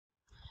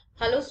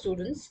Hello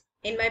students,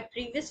 in my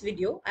previous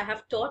video I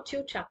have taught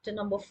you chapter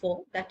number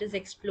 4, that is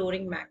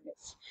exploring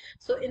magnets.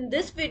 So in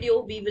this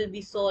video we will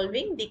be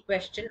solving the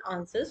question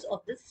answers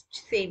of this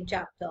same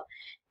chapter,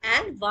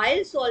 and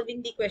while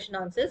solving the question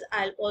answers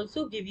I'll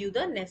also give you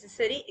the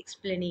necessary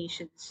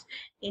explanations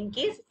in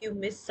case if you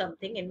missed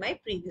something in my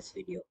previous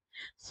video.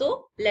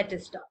 So let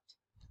us start.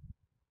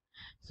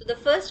 So the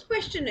first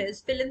question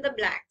is fill in the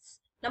blanks.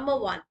 Number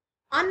 1.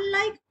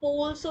 Unlike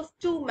poles of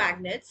two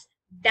magnets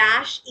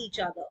dash each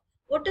other.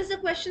 What does the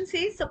question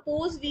say?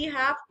 Suppose we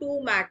have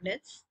two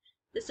magnets.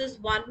 This is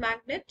one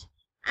magnet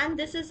and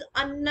this is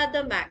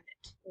another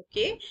magnet.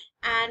 Okay.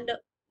 And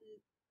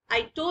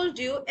I told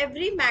you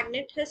every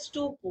magnet has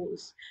two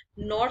poles,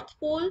 North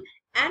Pole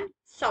and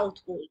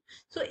South Pole.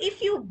 So if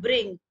you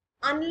bring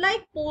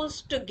unlike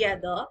poles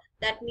together,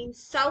 that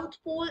means South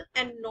Pole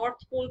and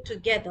North Pole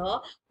together,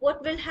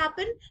 what will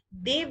happen?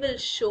 They will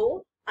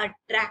show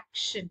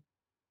attraction.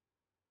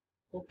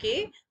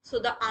 Okay, so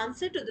the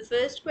answer to the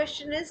first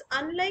question is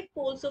unlike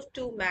poles of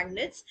two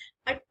magnets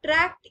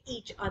attract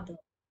each other.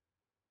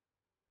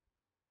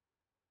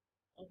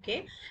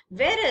 Okay,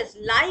 whereas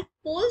like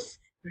poles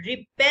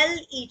repel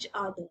each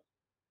other.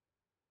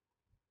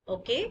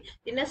 Okay,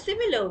 in a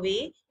similar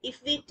way,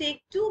 if we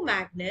take two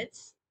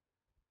magnets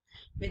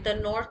with a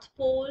north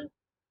pole,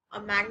 a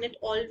magnet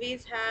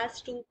always has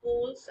two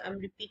poles. I'm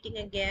repeating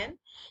again,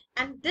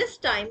 and this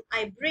time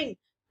I bring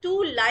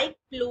two like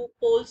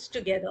poles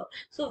together.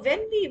 So when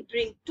we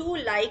bring two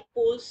like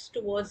poles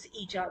towards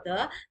each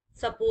other,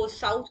 suppose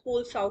south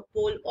pole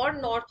or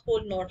north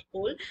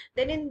pole,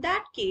 then in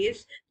that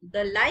case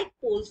the like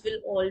poles will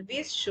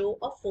always show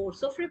a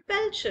force of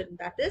repulsion,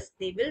 that is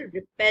they will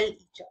repel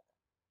each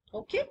other.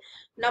 Okay,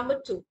 number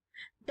 2,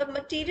 the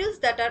materials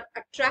that are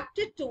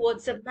attracted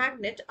towards a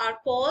magnet are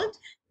called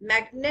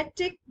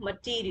magnetic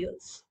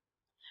materials.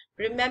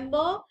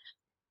 Remember,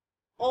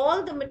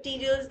 all the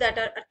materials that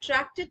are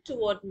attracted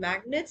toward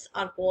magnets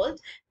are called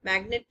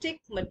magnetic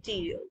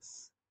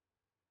materials.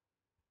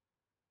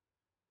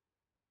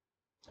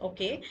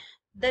 Okay,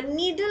 the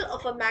needle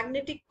of a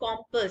magnetic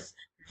compass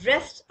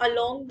rests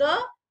along the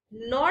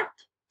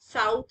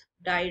north-south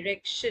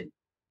direction.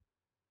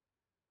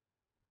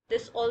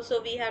 This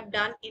also we have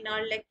done in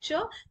our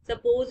lecture.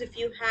 Suppose if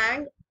you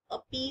hang a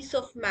piece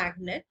of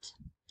magnet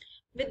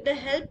with the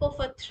help of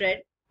a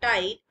thread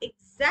tied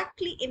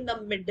exactly in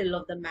the middle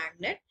of the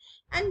magnet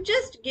and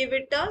just give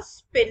it a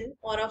spin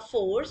or a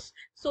force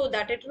so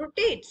that it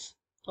rotates.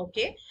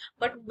 Okay,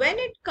 but when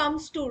it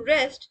comes to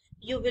rest,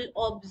 you will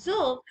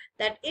observe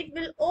that it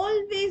will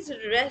always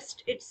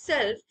rest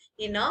itself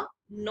in a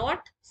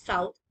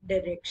north-south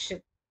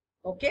direction.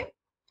 Okay.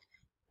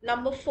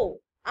 Number 4,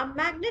 a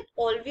magnet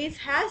always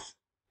has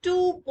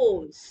two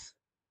poles.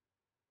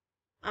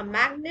 A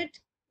magnet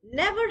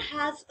never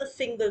has a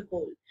single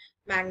pole.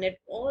 Magnet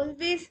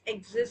always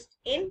exists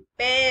in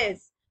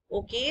pairs.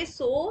 Okay,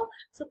 so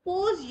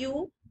suppose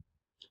you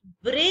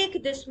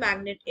break this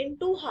magnet in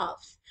two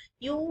halves.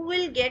 You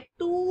will get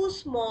two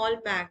small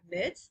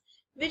magnets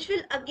which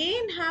will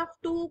again have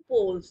two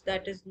poles,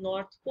 that is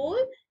North Pole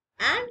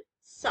and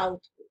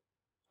South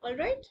Pole. All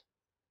right.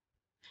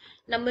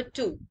 Number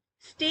 2,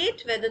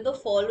 state whether the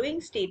following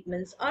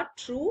statements are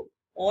true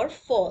or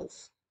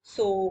false.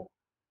 So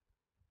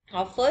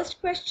our first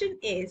question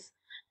is,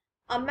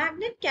 a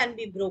magnet can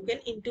be broken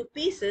into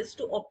pieces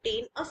to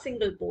obtain a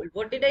single pole.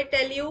 What did I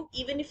tell you?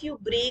 Even if you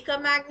break a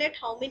magnet,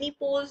 how many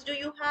poles do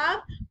you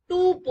have?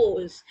 Two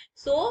poles.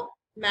 So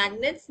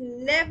magnets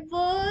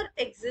never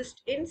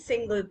exist in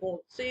single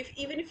pole. So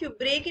even if you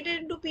break it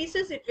into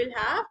pieces, it will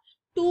have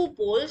two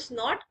poles,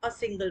 not a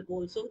single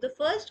pole. So the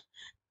first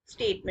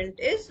statement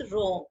is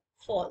wrong,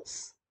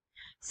 false.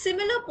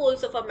 Similar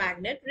poles of a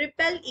magnet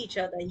repel each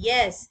other.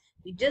 Yes,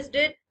 we just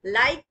did.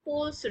 Like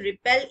poles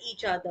repel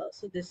each other.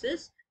 So this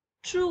is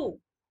true.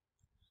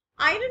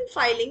 Iron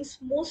filings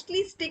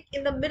mostly stick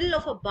in the middle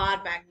of a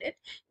bar magnet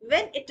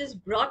when it is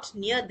brought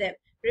near them.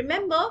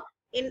 Remember,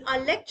 in our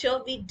lecture,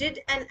 we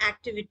did an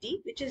activity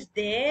which is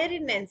there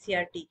in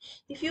NCERT.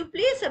 If you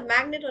place a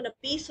magnet on a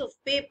piece of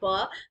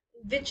paper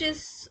which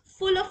is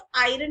full of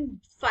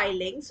iron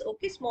filings,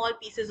 okay, small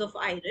pieces of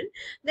iron,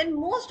 then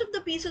most of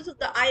the pieces of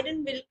the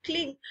iron will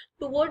cling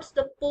towards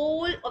the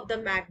pole of the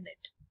magnet,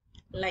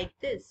 like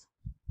this.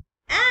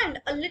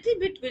 And a little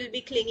bit will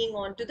be clinging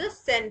on to the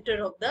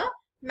center of the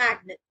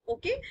magnet.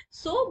 Okay,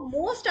 so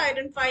most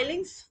iron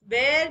filings,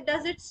 where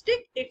does it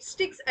stick? It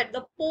sticks at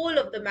the pole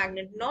of the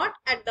magnet, not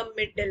at the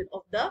middle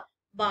of the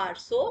bar.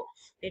 So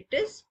it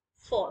is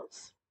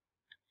false.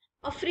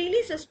 A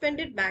freely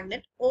suspended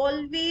magnet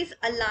always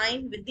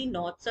align with the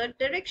north-south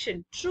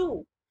direction.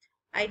 True.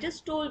 I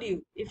just told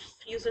you, if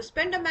you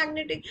suspend a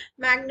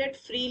magnet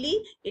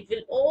freely, it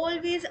will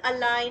always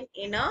align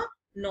in a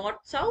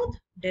north-south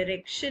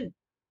direction.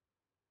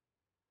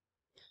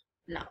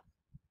 Now,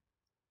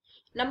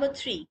 number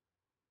 3.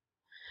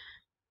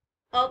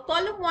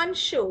 Column 1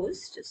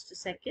 shows, just a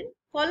second,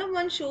 column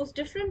 1 shows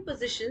different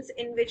positions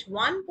in which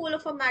one pole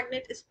of a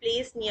magnet is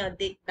placed near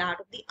that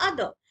of the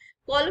other.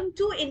 Column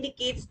 2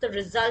 indicates the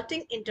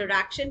resulting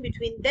interaction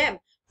between them.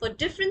 for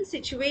different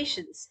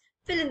situations.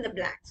 Fill in the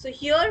blank. So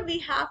here we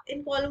have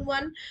in column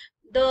 1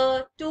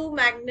 the two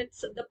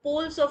magnets, the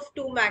poles of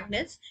two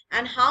magnets,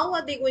 and how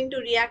are they going to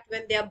react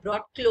when they are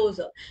brought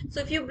closer. So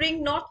if you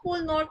bring North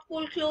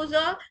Pole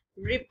closer,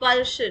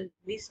 repulsion.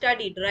 We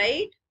studied,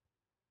 right?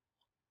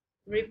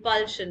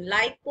 Repulsion.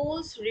 Like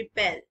poles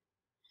repel.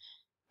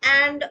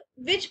 And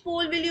which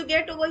pole will you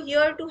get over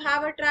here to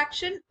have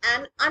attraction?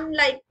 An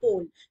unlike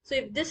pole. So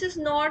if this is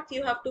north,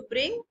 you have to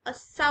bring a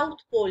south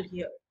pole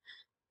here.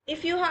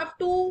 If you have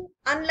two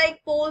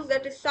unlike poles,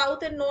 that is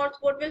south and north,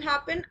 what will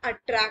happen?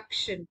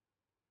 Attraction.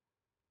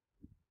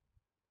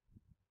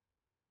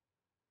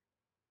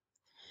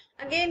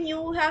 Again,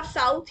 you have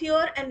south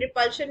here and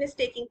repulsion is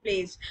taking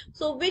place.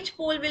 So which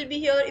pole will be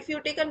here? If you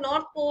take a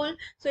north pole,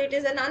 so it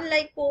is an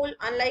unlike pole.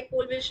 Unlike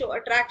pole will show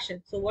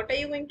attraction. So what are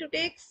you going to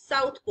take?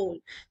 South pole.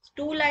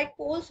 Two like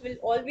poles will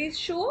always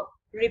show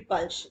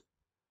repulsion.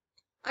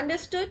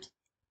 Understood?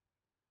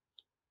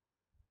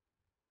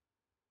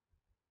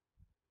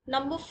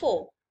 Number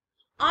 4.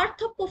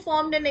 Arthur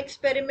performed an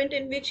experiment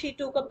in which he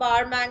took a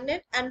bar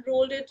magnet and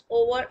rolled it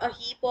over a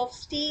heap of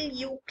steel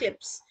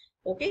U-clips.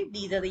 Okay,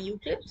 these are the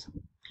U-clips.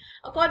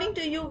 According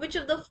to you, which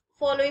of the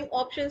following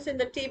options in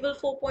the table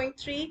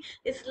 4.3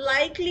 is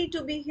likely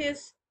to be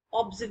his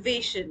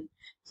observation?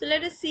 So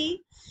let us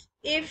see.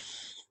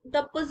 If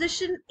the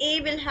position A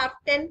will have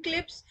 10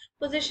 clips,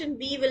 position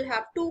B will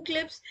have 2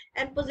 clips,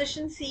 and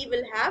position C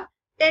will have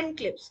 10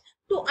 clips.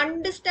 To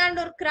understand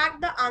or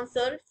crack the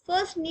answer,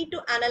 first need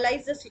to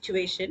analyze the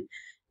situation.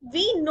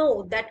 We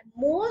know that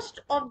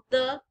most of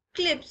the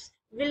clips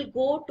will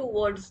go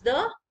towards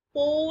the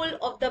pole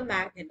of the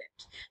magnet.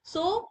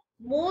 So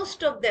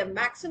most of them,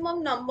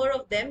 maximum number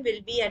of them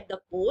will be at the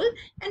pole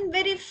and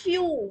very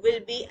few will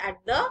be at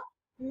the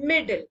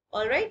middle.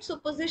 All right, so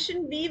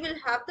position B will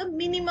have the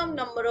minimum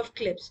number of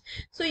clips.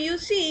 So you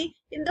see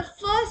in the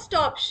first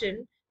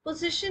option,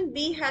 position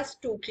B has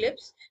 2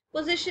 clips,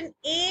 position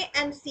A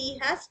and C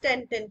has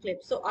 10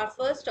 clips. So our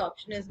first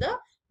option is the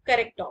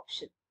correct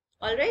option.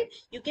 All right,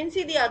 you can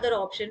see the other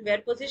option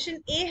where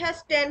position A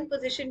has 10,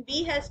 position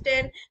B has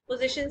 10,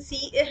 position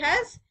C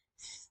has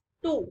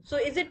 2. So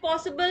is it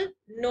possible?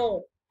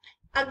 No.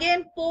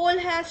 Again, pole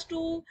has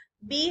 2,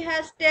 B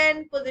has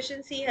 10,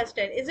 position C has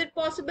 10. Is it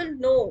possible?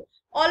 No.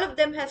 All of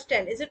them has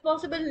 10. Is it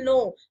possible?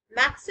 No.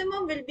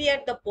 Maximum will be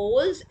at the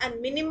poles and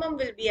minimum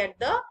will be at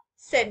the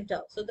center.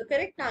 So the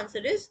correct answer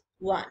is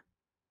 1.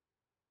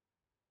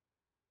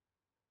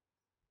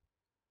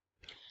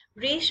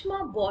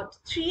 Reshma bought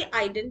 3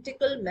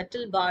 identical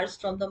metal bars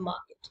from the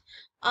market.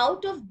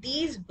 Out of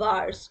these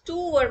bars,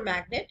 2 were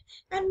magnet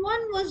and 1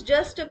 was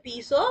just a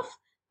piece of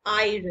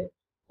iron.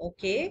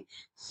 Okay,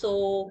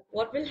 so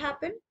what will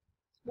happen?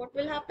 What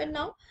will happen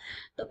now?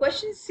 The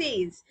question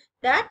says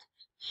that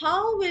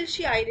how will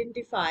she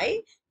identify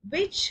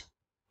which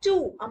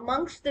 2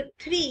 amongst the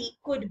 3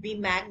 could be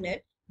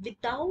magnet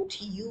without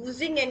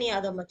using any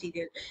other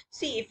material?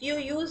 See, if you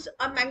use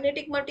a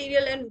magnetic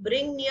material and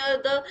bring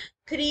near the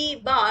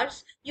 3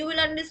 bars, you will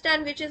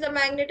understand which is a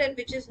magnet and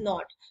which is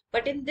not.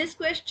 But in this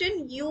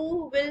question,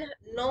 you will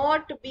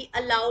not be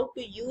allowed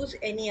to use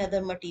any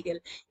other material.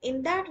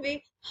 In that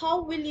way,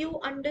 how will you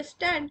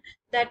understand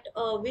that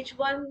which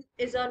one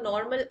is a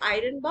normal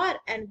iron bar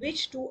and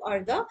which 2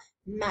 are the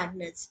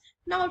magnets?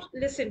 Now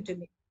listen to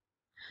me.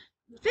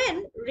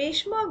 When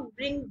Reshma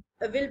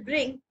will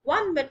bring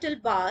one metal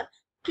bar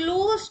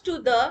close to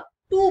the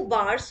 2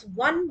 bars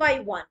one by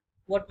one,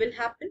 what will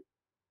happen?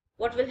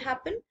 What will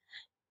happen?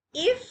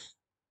 If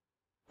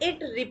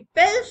it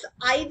repels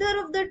either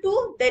of the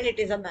 2, then it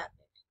is a magnet.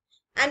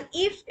 And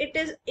if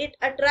it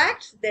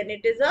attracts, then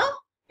it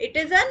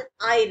is an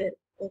iron.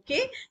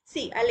 Okay,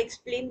 see, I'll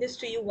explain this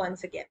to you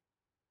once again.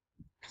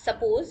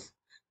 Suppose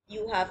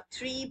you have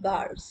 3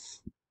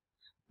 bars,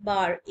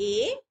 bar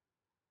A,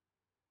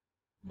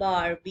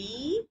 bar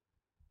B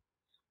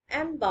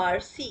and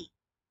bar C.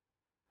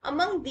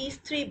 Among these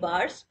 3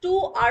 bars,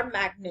 2 are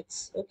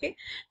magnets. Okay,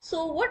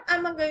 so what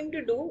am I going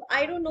to do?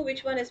 I don't know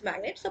which one is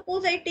magnet.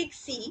 Suppose I take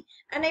C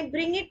and I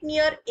bring it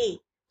near A.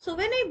 So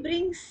when I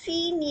bring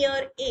C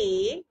near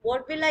A,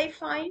 what will I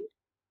find?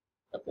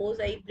 Suppose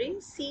I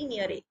bring C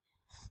near A.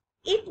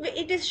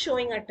 It is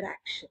showing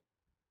attraction.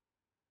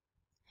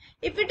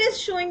 If it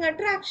is showing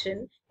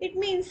attraction, it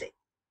means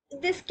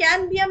this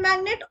can be a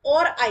magnet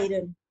or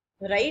iron,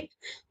 right?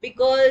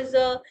 Because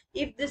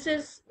if this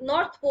is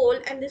north pole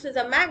and this is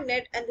a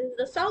magnet and this is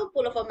the south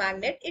pole of a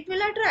magnet, it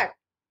will attract.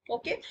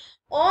 Okay,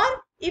 or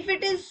if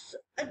it is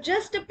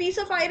just a piece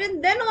of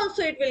iron, then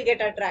also it will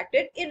get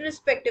attracted,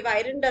 irrespective.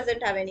 Iron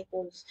doesn't have any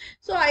poles,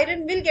 so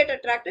iron will get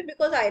attracted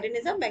because iron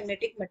is a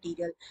magnetic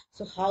material.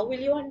 So how will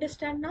you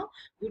understand now?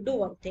 You do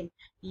one thing.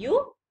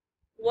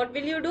 What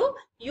will you do?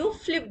 You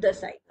flip the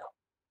side now.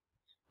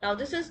 Now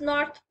this is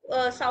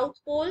south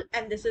pole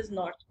and this is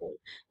north pole.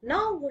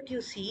 Now what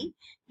you see?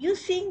 You're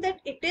seeing that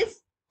it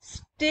is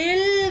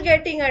still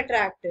getting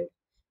attracted.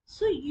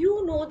 So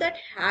you know that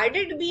had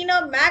it been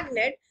a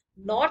magnet,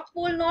 north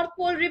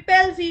pole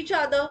repels each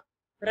other,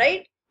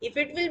 right? If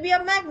it will be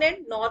a magnet,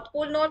 north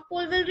pole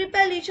will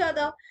repel each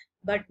other.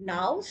 but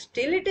now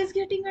still it is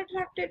getting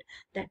attracted.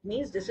 That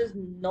means this is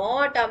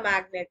not a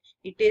magnet.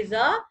 It is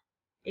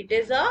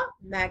a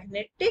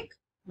magnetic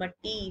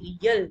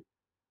material.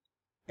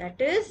 That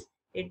is,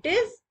 it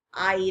is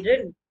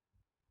iron.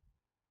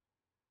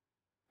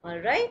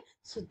 Alright,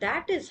 so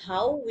that is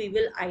how we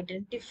will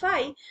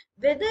identify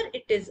whether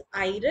it is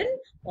iron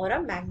or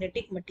a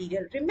magnetic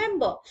material.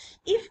 Remember,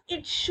 if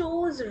it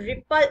shows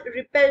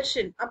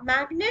repulsion, a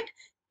magnet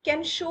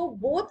can show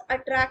both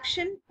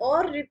attraction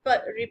or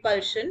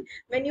repulsion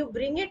when you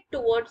bring it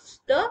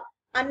towards the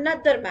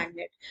another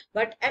magnet.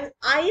 But an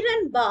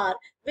iron bar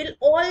will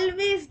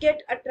always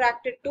get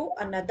attracted to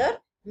another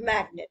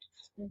magnet.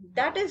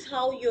 That is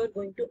how you're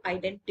going to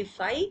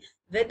identify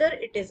whether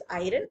it is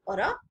iron or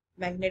a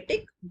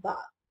magnetic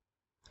bar.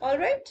 All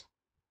right.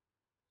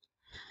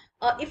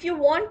 If you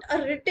want a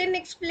written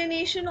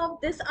explanation of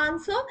this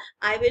answer,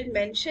 I will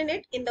mention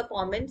it in the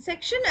comment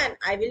section and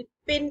I will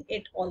pin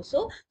it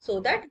also so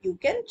that you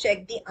can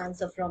check the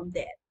answer from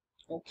there.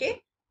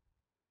 Okay.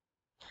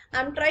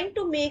 I'm trying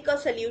to make a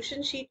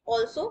solution sheet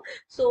also.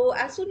 So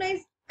as soon as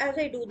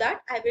I do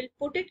that, I will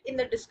put it in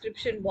the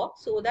description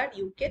box so that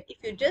you can, if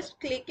you just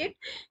click it,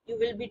 you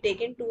will be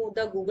taken to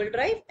the Google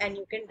Drive and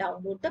you can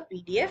download the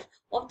PDF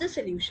of the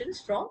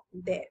solutions from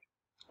there.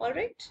 All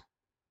right.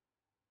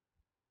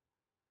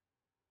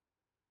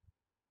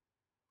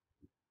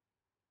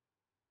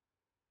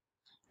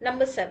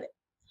 Number 7.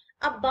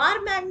 A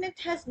bar magnet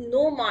has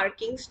no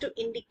markings to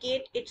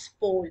indicate its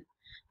pole.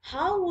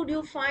 How would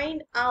you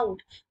find out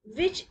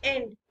which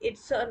end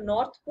its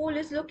north pole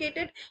is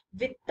located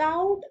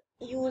without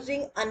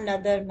using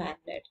another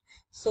magnet?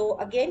 So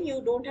again,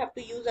 you don't have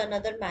to use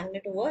another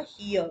magnet over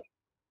here.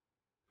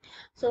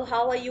 So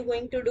how are you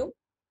going to do?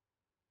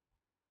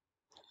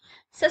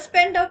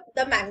 Suspend up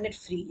the magnet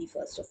freely,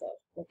 first of all.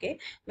 Okay,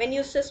 when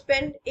you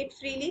suspend it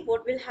freely,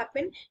 what will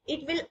happen?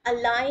 It will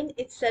align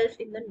itself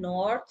in the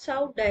north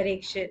south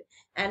direction,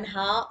 and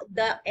how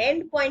the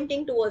end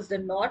pointing towards the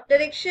north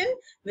direction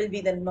will be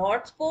the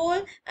north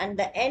pole, and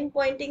the end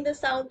pointing the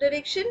south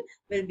direction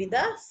will be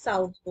the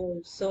south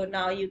pole. So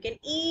now you can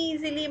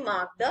easily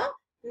mark the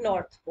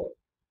north pole.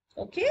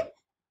 Okay.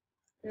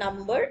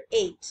 Number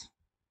 8.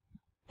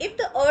 If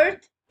the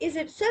Earth is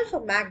itself a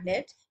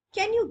magnet,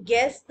 can you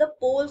guess the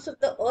poles of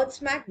the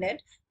Earth's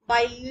magnet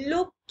by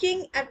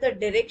looking at the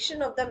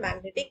direction of the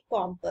magnetic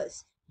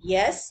compass?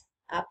 Yes,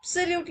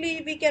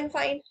 absolutely we can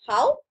find.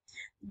 How?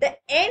 The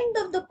end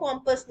of the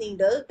compass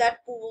needle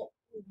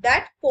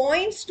that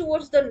points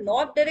towards the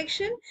north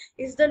direction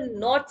is the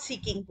north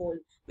seeking pole,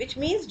 which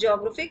means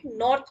geographic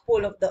north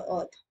pole of the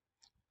Earth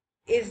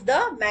is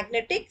the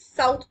magnetic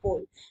south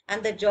pole,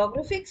 and the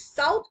geographic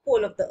south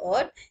pole of the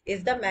Earth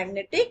is the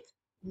magnetic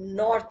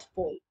north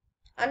pole.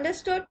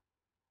 Understood?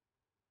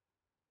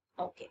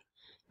 Okay.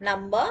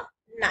 Number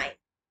 9.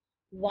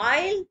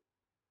 While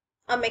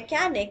a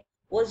mechanic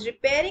was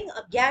repairing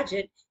a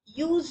gadget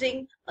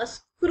using a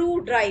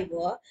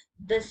screwdriver,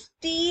 the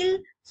steel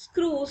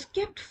screws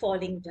kept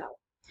falling down.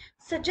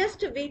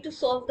 Suggest a way to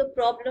solve the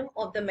problem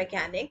of the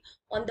mechanic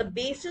on the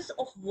basis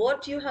of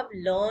what you have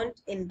learned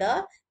in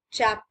the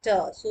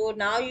chapter. So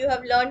now you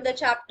have learned the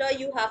chapter,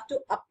 you have to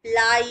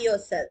apply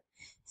yourself.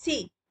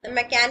 See, the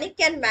mechanic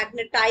can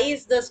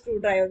magnetize the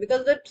screwdriver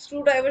because the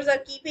screwdrivers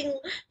are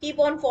keep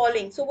on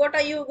falling. So what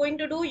are you going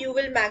to do? You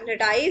will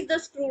magnetize the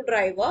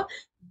screwdriver.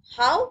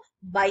 How?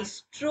 By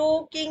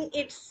stroking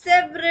it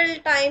several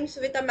times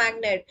with a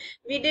magnet.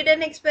 We did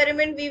an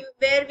experiment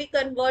where we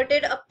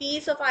converted a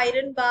piece of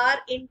iron bar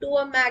into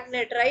a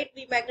magnet, right?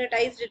 We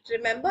magnetized it,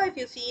 remember, if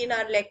you see in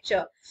our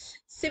lecture.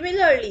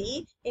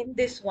 Similarly, in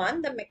this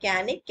one, the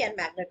mechanic can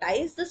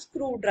magnetize the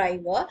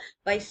screwdriver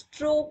by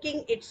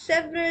stroking it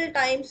several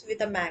times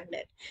with a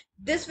magnet.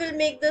 This will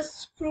make the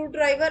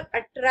screwdriver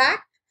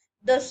attract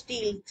the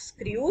steel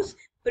screws,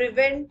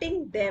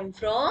 preventing them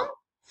from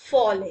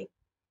falling.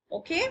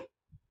 Okay.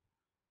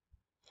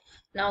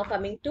 Now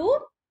coming to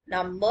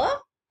number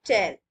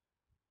 10.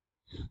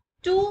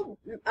 Two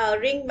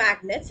ring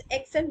magnets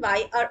X and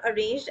Y are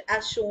arranged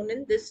as shown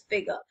in this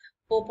figure.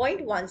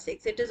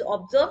 4.16. It is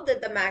observed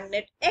that the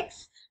magnet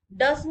X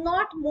does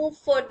not move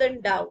further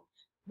down.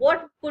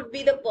 What could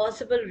be the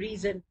possible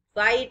reason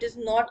why it is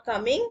not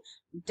coming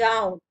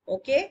down?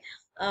 Okay.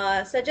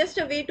 Suggest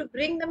a way to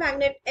bring the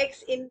magnet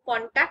X in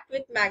contact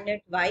with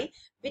magnet Y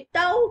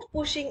without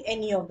pushing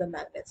any of the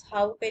magnets.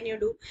 How can you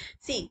do?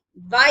 See,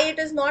 why it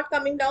is not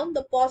coming down?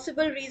 The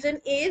possible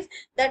reason is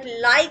that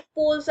like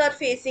poles are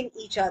facing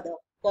each other,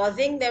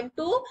 causing them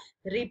to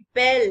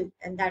repel,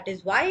 and that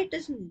is why it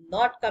is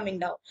not coming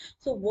down.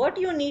 So what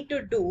you need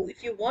to do,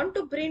 if you want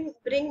to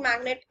bring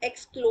magnet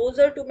X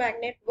closer to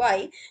magnet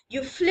Y,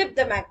 you flip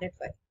the magnet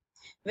Y.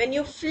 When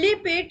you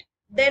flip it,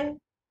 then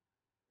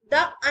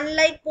the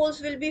unlike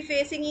poles will be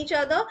facing each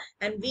other,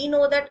 and we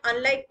know that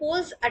unlike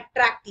poles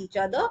attract each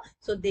other,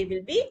 so they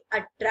will be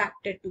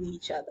attracted to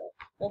each other.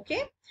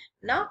 Okay.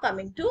 Now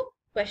coming to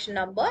question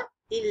number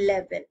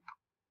 11.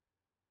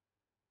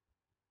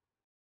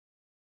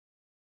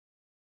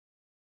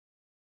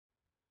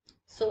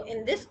 So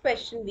in this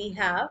question we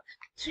have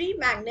 3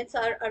 magnets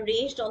are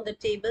arranged on the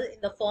table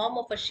in the form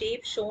of a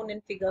shape shown in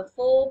figure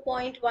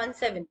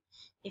 4.17.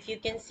 If you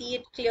can see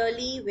it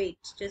clearly, wait,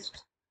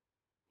 just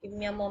give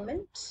me a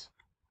moment.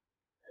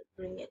 I'll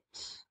bring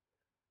it.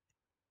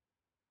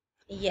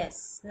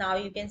 Yes, now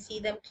you can see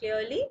them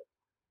clearly.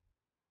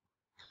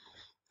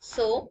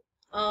 So,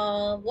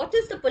 what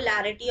is the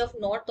polarity of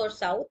north or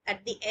south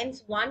at the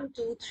ends 1,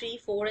 2, 3,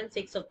 4, and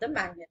 6 of the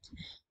magnet?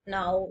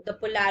 Now, the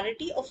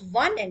polarity of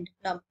one end,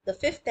 now the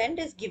fifth end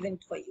is given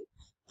for you.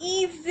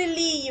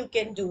 Easily you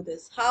can do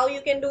this. How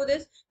you can do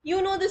this?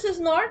 You know this is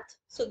north,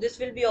 so this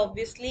will be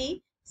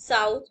obviously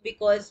south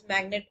because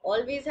magnet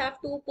always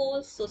have two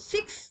poles. So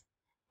 6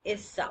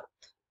 is south.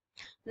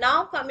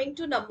 Now coming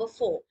to number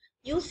 4.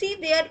 You see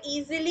they are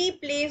easily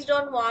placed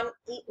on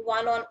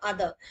one on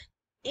other.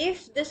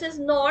 If this is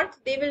north,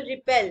 they will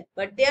repel,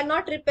 but they are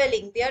not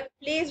repelling, they are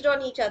placed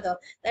on each other.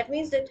 That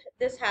means that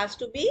this has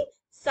to be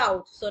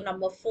south. So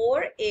number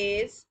 4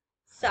 is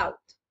south.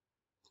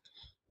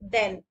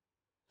 Then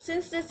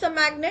since this is a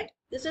magnet,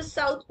 this is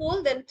south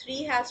pole, then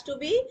 3 has to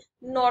be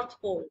north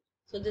pole.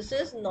 So this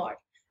is north.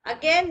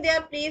 Again they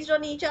are placed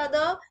on each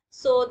other,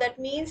 so that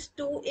means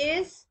 2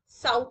 is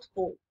south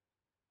pole.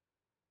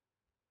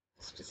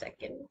 Just a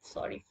second,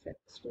 sorry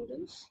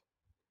students.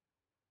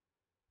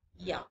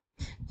 Yeah,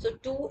 so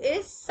 2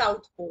 is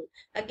south pole.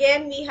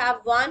 Again we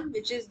have 1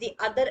 which is the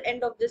other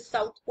end of this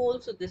south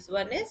pole, so this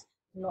one is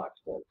north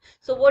pole.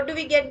 So what do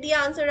we get the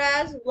answer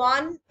as?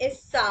 1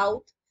 is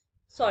south,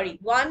 sorry,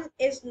 1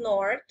 is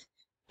north,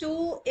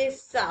 2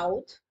 is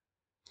south,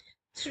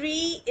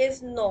 3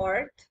 is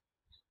north,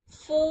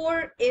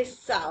 4 is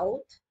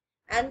south,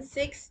 and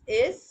 6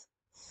 is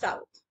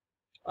south.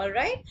 All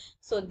right,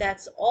 so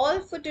that's all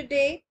for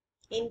today.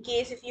 In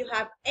case if you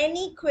have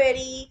any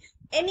query,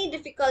 any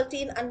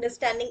difficulty in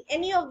understanding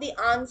any of the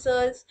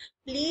answers,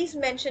 please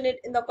mention it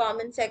in the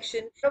comment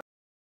section.